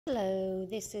Hello,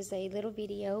 this is a little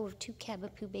video of two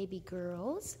Cavapoo baby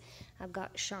girls. I've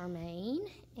got Charmaine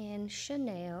and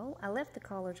Chanelle. I left the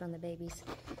collars on the babies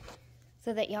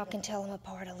so that y'all can tell them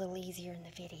apart a little easier in the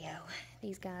video.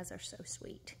 These guys are so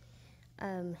sweet.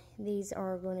 These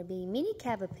are going to be mini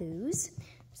Cavapoos,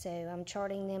 so I'm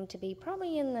charting them to be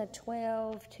probably in the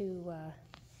 12 to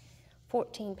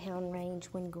 14 pound range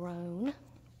when grown.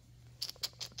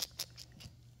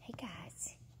 Hey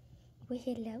guys. Well,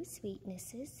 hello,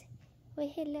 sweetnesses. Well,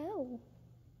 hello.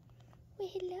 Well,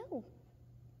 hello.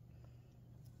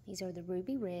 These are the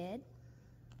ruby red.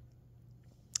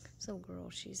 This little girl,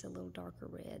 she's a little darker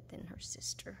red than her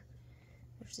sister.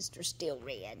 Her sister's still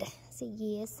red. So,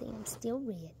 yes, I'm still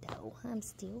red, though. I'm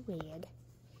still red.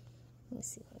 Let me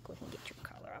see if I can go ahead and get your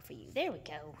collar off of you. There we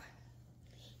go.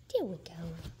 There we go.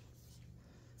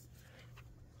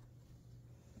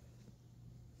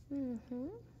 Mm-hmm.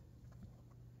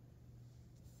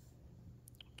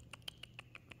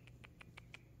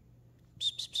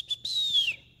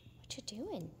 What you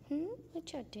doing?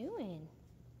 What you doing?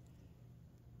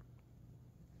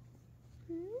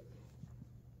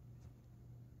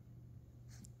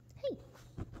 Hey.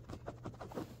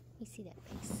 You see that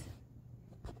face?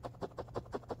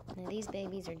 Now these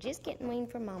babies are just getting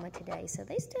weaned from mama today, so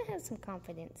they still have some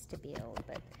confidence to build,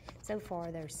 but so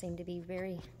far they seem to be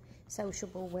very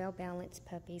sociable, well-balanced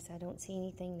puppies. I don't see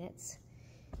anything that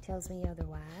tells me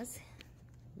otherwise.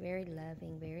 Very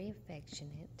loving, very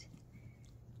affectionate.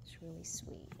 It's really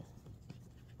sweet.